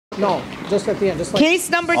No, just at the end. Just like Case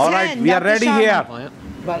number 10. All right, we are Dr. ready Sharma. here.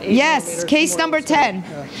 about 8 Yes, millimeters case from number where it 10.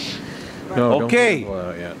 was. No, Okay. don't go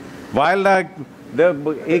out yet. While the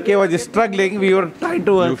AK was struggling, we were trying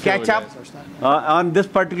to You catch feel up on this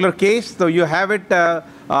particular case. So you have it, a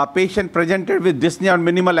patient presented with dyspnea on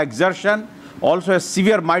minimal exertion, also a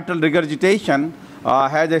severe mitral regurgitation,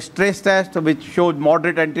 has a stress test which showed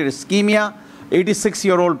moderate anti-ischemia,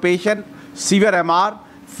 86-year-old patient, severe MR,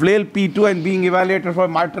 flail P2 and being evaluated for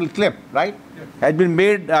mitral clip, right? Has been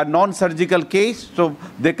made a non-surgical case, so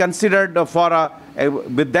they considered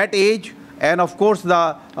with that age, and of course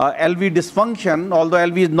the LV dysfunction, although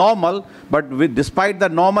LV is normal, but despite the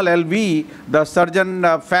normal LV, the surgeon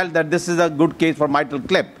felt that this is a good case for mitral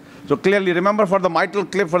clip. So clearly, remember, for the mitral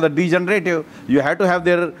clip, for the degenerative, you have to have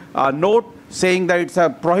their note saying that it's a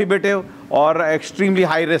prohibitive or extremely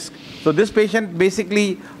high risk. So this patient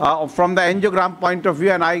basically, from the angiogram point of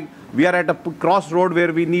view, and we are at a crossroad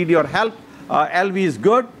where we need your help. LV is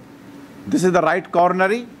good. This is the right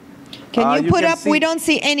coronary. Can you put up? We don't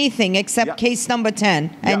see anything except case number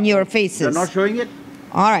 10 and your faces. You're not showing it?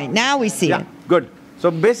 All right, now we see it. Good.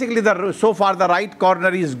 So basically, so far the right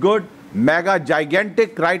coronary is good. Mega,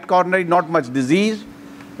 gigantic right coronary, not much disease.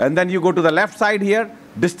 And then you go to the left side here,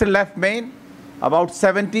 distal left main, about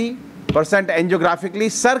 70%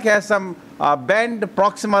 angiographically. Circ has some bend,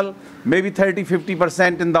 proximal, maybe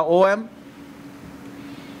 30-50% in the OM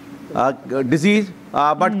disease.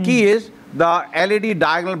 But key is the LED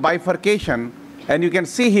diagonal bifurcation. And you can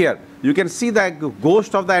see here, you can see the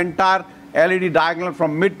ghost of the entire LED diagonal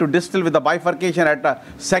from mid to distal with the bifurcation at the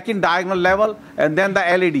second diagonal level, and then the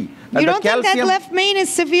LED. And you don't think that left main is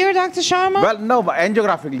severe, Dr. Sharma? Well, no, but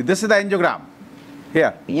angiographically. This is the angiogram.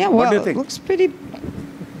 Here. Yeah, what well, do you think?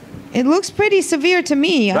 It looks pretty severe to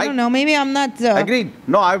me. I don't know. Maybe I'm not. Agreed.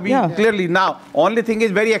 No, I've been clearly now. Only thing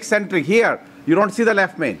is very eccentric. Here, you don't see the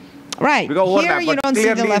left main. Right. Because Here overlap, you but don't see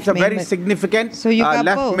clearly the left it's a main. very significant So you got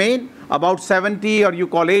left both. main, about 70 or you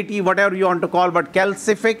call 80, whatever you want to call, but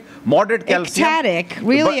calcific, moderate calcium. Ectatic,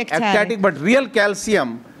 really ectatic. But real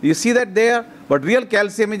calcium, you see that there? But real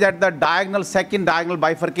calcium is at the diagonal, second diagonal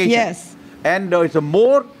bifurcation. Yes. And it's a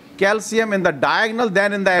more calcium in the diagonal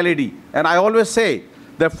than in the LED. And I always say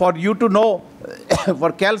that for you to know,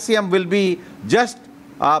 for calcium will be just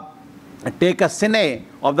take a cine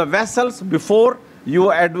of the vessels before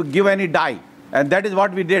you give any dye. And that is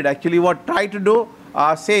what we did. Actually, what try to do,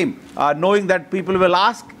 knowing that people will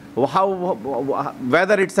ask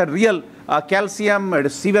whether it's a real calcium,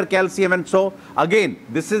 severe calcium, and so again,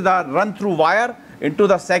 this is the run-through wire into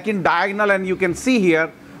the second diagonal, and you can see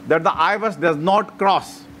here that the IVUS does not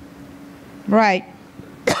cross. Right.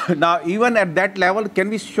 Now, even at that level, can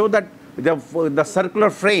we show that the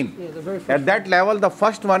circular frame? At that level, the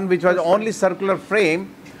first one, which was only circular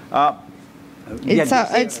frame,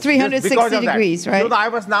 it's 360 degrees, right? Show the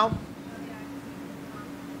IVUS now.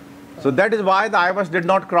 So that is why the IVUS did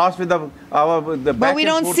not cross with the back. But we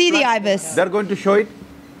don't see the IVUS. They're going to show it.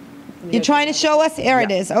 You're trying to show us? Here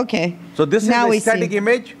it is. Okay. So this now is the static see.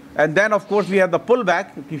 image. And then, of course, we have the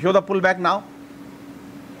pullback. You show the pullback now.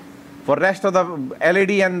 For rest of the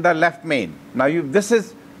LED and the left main. Now, this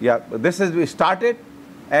is we started.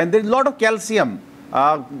 And there's a lot of calcium.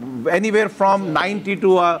 Anywhere from 90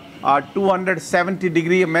 to 270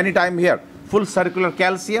 degree, many times here. Full circular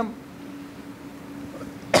calcium.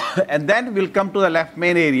 And then we'll come to the left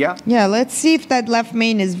main area. Yeah, let's see if that left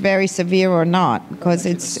main is very severe or not, because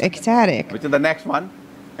it's ectatic. Which is the next one.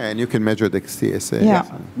 And you can measure the CSA. Yeah.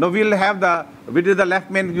 No, we did the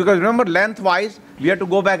left main, because remember, lengthwise, we have to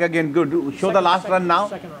go back again. Good. Show the last run now.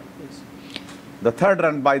 Second run, please. The third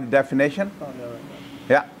run by definition. Oh, no, right.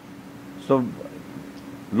 Yeah. So,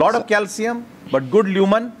 lot of calcium, but good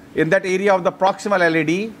lumen in that area of the proximal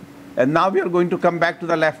LED. And now we are going to come back to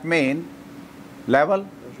the left main level.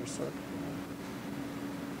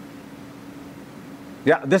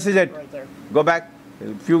 Yeah, this is it. Right there. Go back.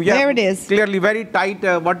 There it is. Clearly very tight.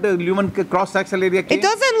 What the lumen cross-sectional area came. It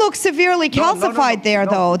doesn't look severely calcified there,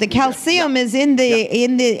 though. The calcium is in the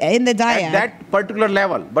diag. At that particular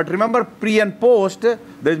level. But remember, pre and post,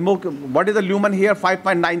 there's more. What is the lumen here?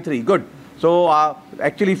 5.93. Good. So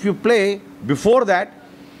actually, if you play before that,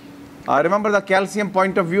 remember the calcium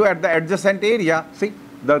point of view at the adjacent area. See,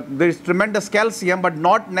 there is tremendous calcium, but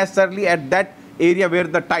not necessarily at that area where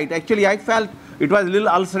the tight. Actually, I felt it was a little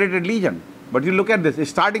ulcerated lesion. But you look at this,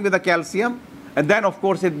 it's starting with the calcium, and then of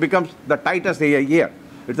course it becomes the tightest area here.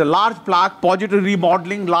 It's a large plaque, positive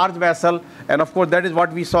remodeling, large vessel, and of course that is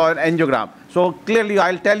what we saw in angiogram. So clearly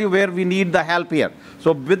I'll tell you where we need the help here.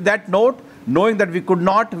 So with that note, knowing that we could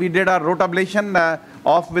not, we did a rotablation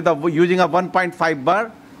using a 1.5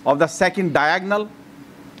 bar of the second diagonal.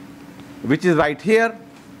 which is right here.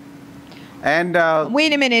 And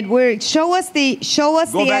wait a minute. Show us the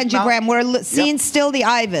angiogram. We're seeing still the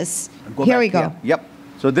IVUS. Here we go. Here. Yep.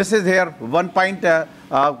 So this is here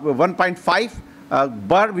 1.5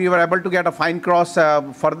 burr. We were able to get a fine cross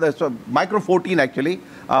for the micro 14 actually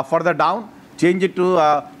further down. Change it to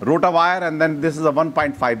rotawire, and then this is a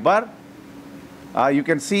 1.5 burr. You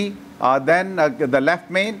can see then the left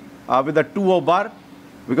main with the 2.0 burr,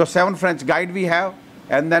 because 7 French guide we have.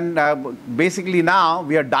 And then basically now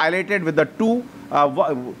we are dilated with the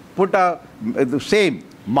put the same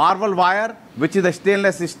marble wire, which is a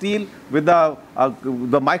stainless steel with the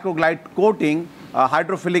microglide coating,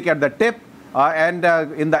 hydrophilic at the tip, and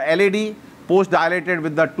in the LED, post dilated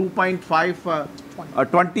with the 2.5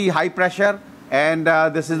 20 high pressure, and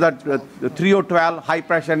this is the 3012 high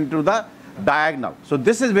pressure into the diagonal. So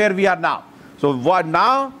this is where we are now. So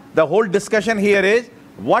now the whole discussion here is,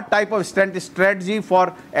 what type of stent strategy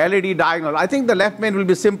for LED diagonal? I think the left main will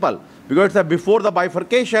be simple, because before the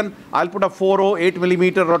bifurcation, I'll put a 4.0, 8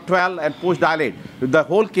 millimeter or 12 and post dilate. The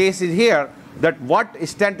whole case is here that what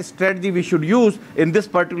stent strategy we should use in this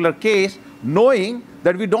particular case, knowing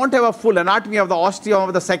that we don't have a full anatomy of the ostium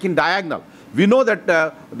of the second diagonal. We know that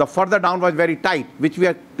the further down was very tight, which we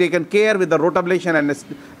have taken care with the rotablation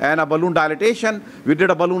and a balloon dilatation. We did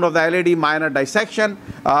a balloon of the LED minor dissection.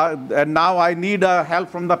 And now I need help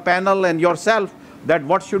from the panel and yourself that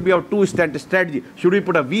what should be our two-stent strategy. Should we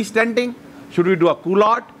put a V stenting? Should we do a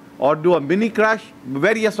culotte or do a mini crush?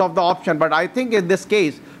 Various of the options. But I think in this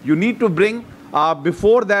case, you need to bring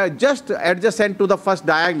before the just adjacent to the first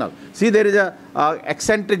diagonal. See, there is a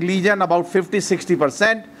eccentric lesion about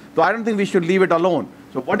 50–60%. So I don't think we should leave it alone.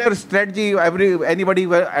 So whatever strategy anybody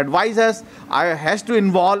will advise us, has to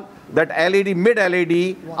involve that LED, mid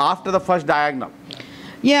LED after the first diagonal.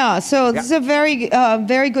 Yeah, so this is a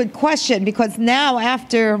very good question, because now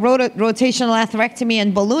after rotational atherectomy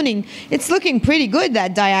and ballooning, it's looking pretty good,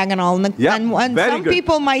 that diagonal. And some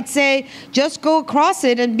people might say, just go across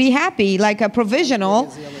it and be happy, like a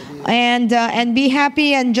provisional. And be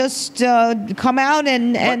happy and just come out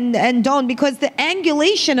and don't, because the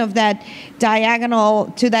angulation of that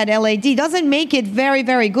diagonal to that LAD doesn't make it very,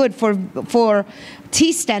 very good for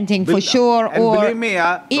T-stenting for sure. And or believe me,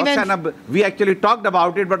 Roxana, we actually talked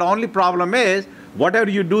about it, but the only problem is, whatever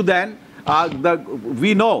you do then,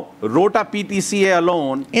 we know Rota PTCA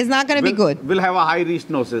alone is not going to be good. Will have a high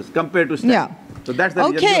restenosis compared to stent. Yeah. So that's the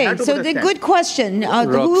okay. So the good question.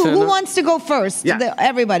 Who wants to go first? Yeah.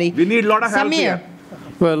 Everybody. We need a lot of help Samir. here.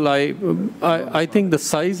 Well, I think the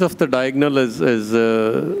size of the diagonal is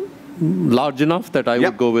large enough that I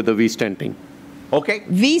would go with the V stenting. Okay.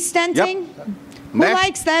 V stenting. Yep. Who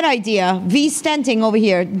likes that idea? V stenting over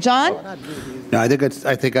here, John. No, I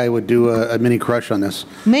think I would do a mini crush on this.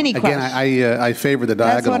 Mini crush. Again, I favor the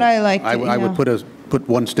diagonal. That's what I like. I would put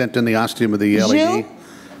one stent in the ostium of the LED. Gilles?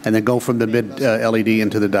 And then go from the mid LED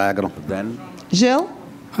into the diagonal. Then Gilles?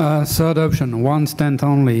 Third option, one stent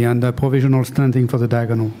only, and provisional stenting for the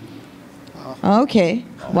diagonal. Okay.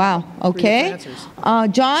 Wow. Okay.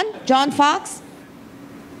 John Fox?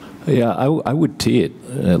 Yeah, I would tee it.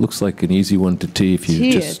 It looks like an easy one to tee if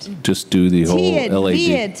you just do the whole LAD.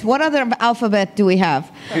 Tee it. What other alphabet do we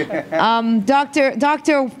have? Dr.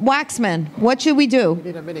 Waxman, what should we do? We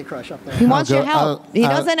need a mini crush up there. He wants your help. He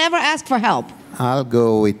doesn't ever ask for help. I'll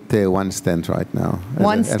go with one stent right now.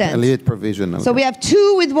 One stent. I'll leave it provisional. So we have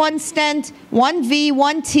two with one stent, one V,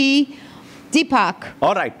 one T. Deepak.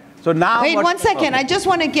 All right. So now. Wait 1 second. I just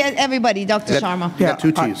want to get everybody, Dr. Sharma. Yeah,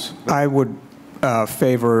 two T's. I would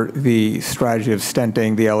favor the strategy of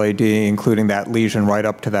stenting the LAD, including that lesion right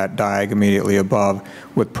up to that diag immediately above,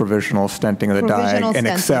 with provisional stenting of the diag, and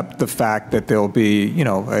accept the fact that there'll be,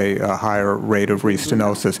 a higher rate of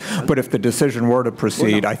restenosis. But if the decision were to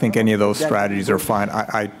proceed, I think any of those strategies are fine.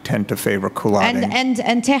 I tend to favor culatting.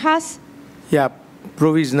 And Tejas? Yeah,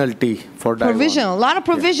 provisional T for diag. Provisional. A lot of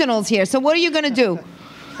provisionals here. So what are you going to do?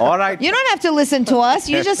 All right. You don't have to listen to us.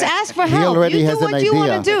 You just ask for help. You do what you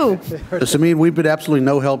want to do. Samin, we've been absolutely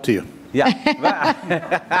no help to you. Yeah.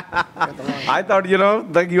 I thought,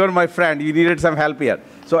 that you are my friend. You needed some help here.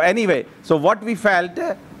 So anyway, so what we felt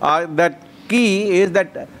that key is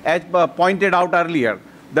that, as pointed out earlier,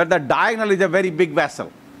 that the diagonal is a very big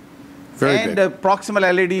vessel. Very big. Proximal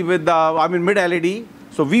LED with the, mid LED.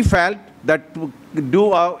 So we felt that to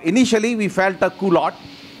do, initially we felt a culotte.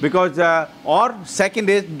 Because, or second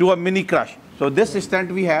is do a mini crush. So this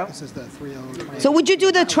stent we have. This is the 3020. So would you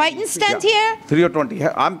do the Triton stent here? 3020.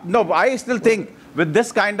 No, I still think with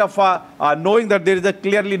this kind of knowing that there is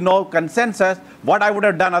clearly no consensus, what I would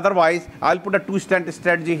have done otherwise, I'll put a two-stent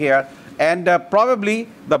strategy here. And probably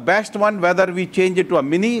the best one, whether we change it to a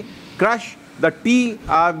mini crush the T,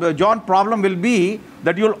 John, problem will be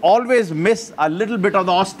that you'll always miss a little bit of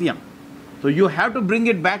the ostium. So you have to bring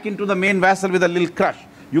it back into the main vessel with a little crush.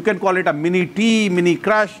 You can call it a mini T, mini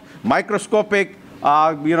crush, microscopic,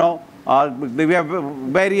 we have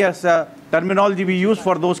various terminology we use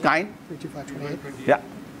for those kind. 325, 28? Yeah.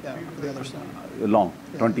 Yeah, for the other side. Long,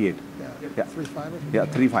 28. Yeah. 3.5? Yeah,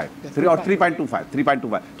 3.5. 3 or 3.25.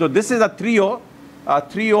 3.25. So this is a 30,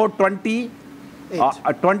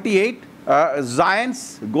 28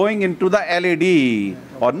 Zions going into the LED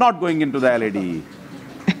or not going into the LED.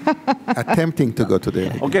 Attempting to go to the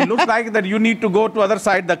LED. Okay, looks like that you need to go to other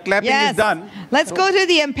side. The clapping is done. Let's go to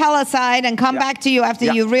the impeller side and come back to you after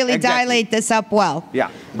you really dilate this up well. Yeah.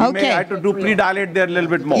 You may have to do pre-dilate there a little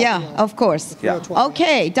bit more. Yeah, of course. Yeah.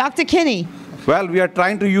 Okay, Dr. Kinney. Well, we are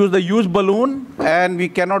trying to use the used balloon and we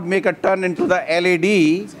cannot make a turn into the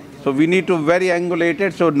LED. So we need to very angulate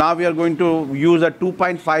it. So now we are going to use a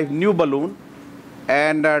 2.5 new balloon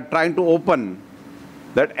and trying to open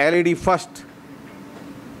that LED first.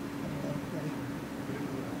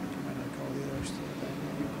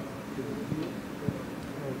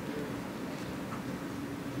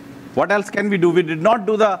 What else can we do? We did not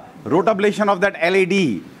do the rotablation of that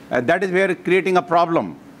LED. That is where creating a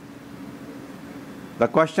problem. The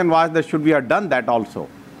question was that should we have done that also?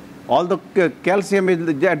 All the calcium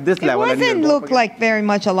is at this level. It doesn't look like very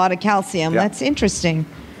much a lot of calcium. Yeah. That's interesting.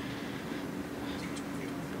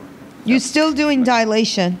 You're still doing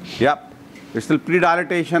dilation. Yep. It's still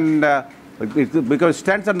pre-dilatation because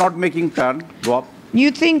stents are not making turn. Go up.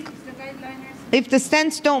 You think if the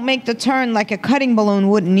stents don't make the turn, like a cutting balloon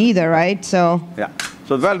wouldn't either, right? So. Yeah.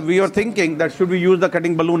 So, well, we were thinking that should we use the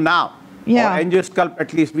cutting balloon now? Yeah. Or angiosculp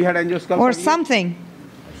at least. We had angiosculp. Or something.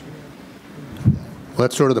 Well,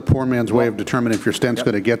 that's sort of the poor man's way of determining if your stent's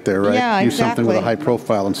going to get there, right? Yeah, Use something with a exactly. high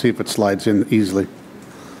profile and see if it slides in easily.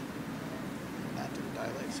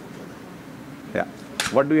 Yeah.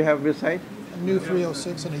 What do you have beside? A new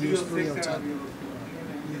 306 and a used 3010.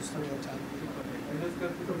 Used 3010.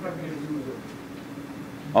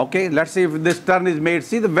 Okay, let's see if this turn is made.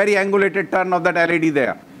 See the very angulated turn of that LED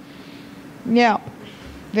there. Yeah.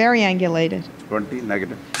 Very angulated. 20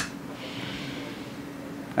 negative.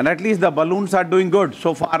 And at least the balloons are doing good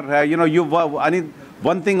so far.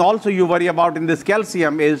 One thing also you worry about in this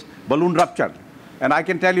calcium is balloon rupture. And I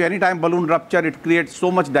can tell you, anytime balloon rupture, it creates so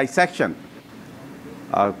much dissection.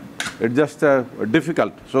 It's just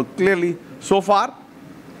difficult. So clearly, so far,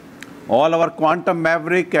 all our quantum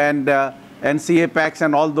maverick and NCA packs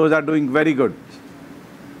and all those are doing very good.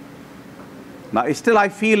 Now, still I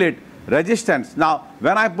feel it, resistance. Now,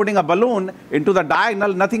 when I'm putting a balloon into the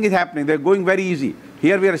diagonal, nothing is happening. They're going very easy.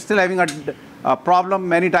 Here we are still having a problem.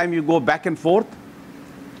 Many times you go back and forth.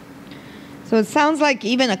 So it sounds like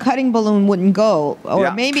even a cutting balloon wouldn't go.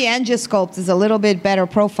 Or maybe angiosculpt is a little bit better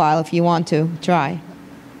profile if you want to try.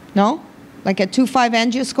 No? Like a 2.5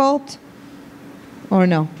 angiosculpt? Or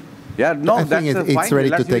no? Yeah, no, I think it's ready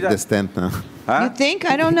to take the stent now. Huh? You think?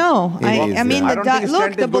 I don't know. I mean,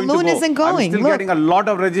 look, the balloon isn't going. I'm still getting a lot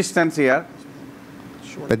of resistance here.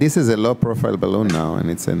 But this is a low-profile balloon now, and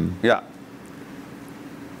it's in... Yeah.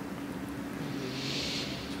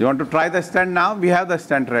 You want to try the stent now? We have the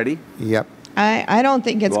stent ready. Yep. I don't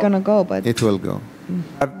think it's going to go, but... It will go.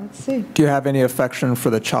 Let's see. Do you have any affection for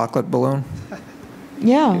the chocolate balloon?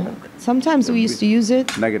 Yeah. Sometimes we used to use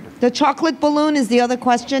it. Negative. The chocolate balloon is the other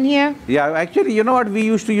question here. Yeah, actually, you know what? We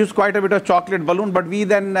used to use quite a bit of chocolate balloon, but we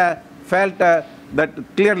then felt that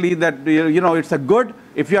clearly that, it's a good,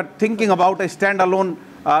 if you are thinking about a standalone,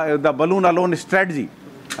 the balloon alone strategy.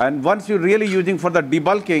 And once you're really using for the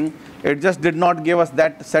debulking, it just did not give us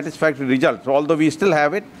that satisfactory result. So although we still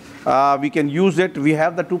have it, we can use it. We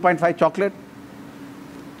have the 2.5 chocolate.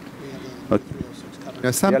 Okay.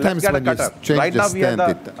 Sometimes when you change right the now we have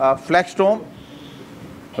stent, the flex tome.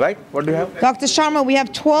 Right? What do you have? Dr. Sharma, we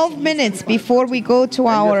have 12 minutes before we go to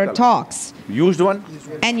our talks. Used one?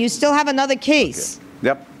 And you still have another case. Okay.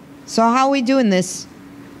 Yep. So how are we doing this?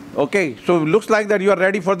 Okay, so it looks like that you are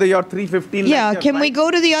ready for your 3:15 Yeah, lecture, can right? we go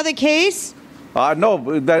to the other case?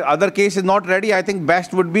 No, the other case is not ready. I think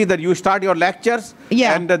best would be that you start your lectures,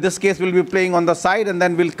 and this case will be playing on the side, and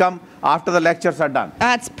then we'll come after the lectures are done.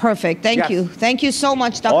 That's perfect. Thank you. Thank you so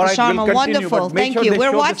much, Dr. All right, Sharma. we'll continue, Wonderful. but make Thank sure you. they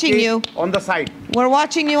We're show this watching case you. on the side. We're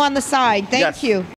watching you on the side. Thank you.